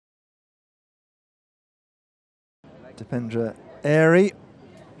Dipendra Airy.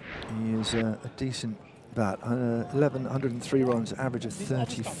 He is a decent bat. 1,103 runs, average of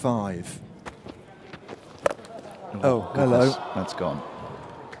 35. Oh, hello. That's gone.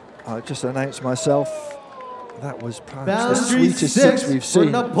 I just announced myself. That was perhaps the sweetest six we've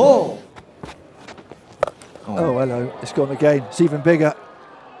seen. Oh, hello. It's gone again. It's even bigger.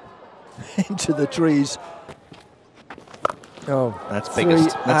 Into the trees. Oh, that's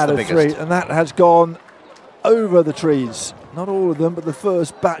biggest. That's the biggest. 3, and that has gone over the trees. Not all of them, but the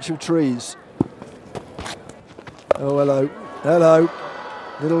first batch of trees. Oh, hello. Hello.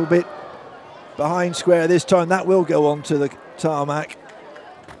 Little bit behind square this time. That will go on to the tarmac.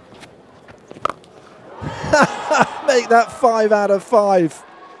 Make that 5 out of 5.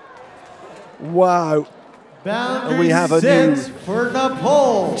 Wow. And we have a new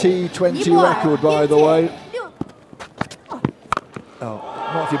T20 record, by the way. Oh,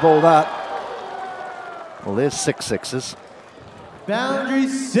 not if you ball that. Well, there's 6 sixes. Boundary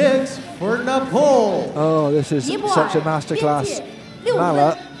 6 for Nepal. Oh, this is such a masterclass.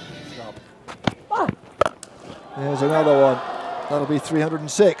 Mala. There's another one. That'll be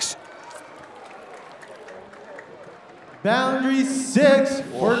 306. Boundary 6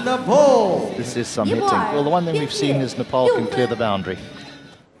 for Nepal. This is some hitting. Well, the one thing we've seen is Nepal can clear the boundary.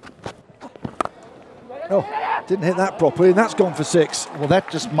 Oh, didn't hit that properly, and that's gone for 6. Well,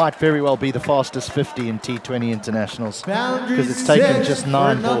 that just might very well be the fastest 50 in T20 internationals because it's taken just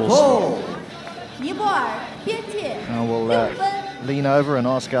 9 balls. Now we'll lean over and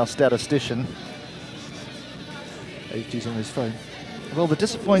ask our statistician. He's on his phone. Well, the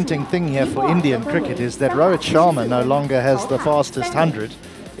disappointing thing here for Indian cricket is that Rohit Sharma no longer has the fastest 100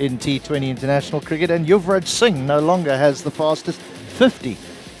 in T20 international cricket, and Yuvraj Singh no longer has the fastest 50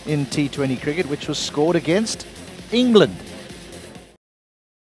 in T20 cricket, which was scored against England.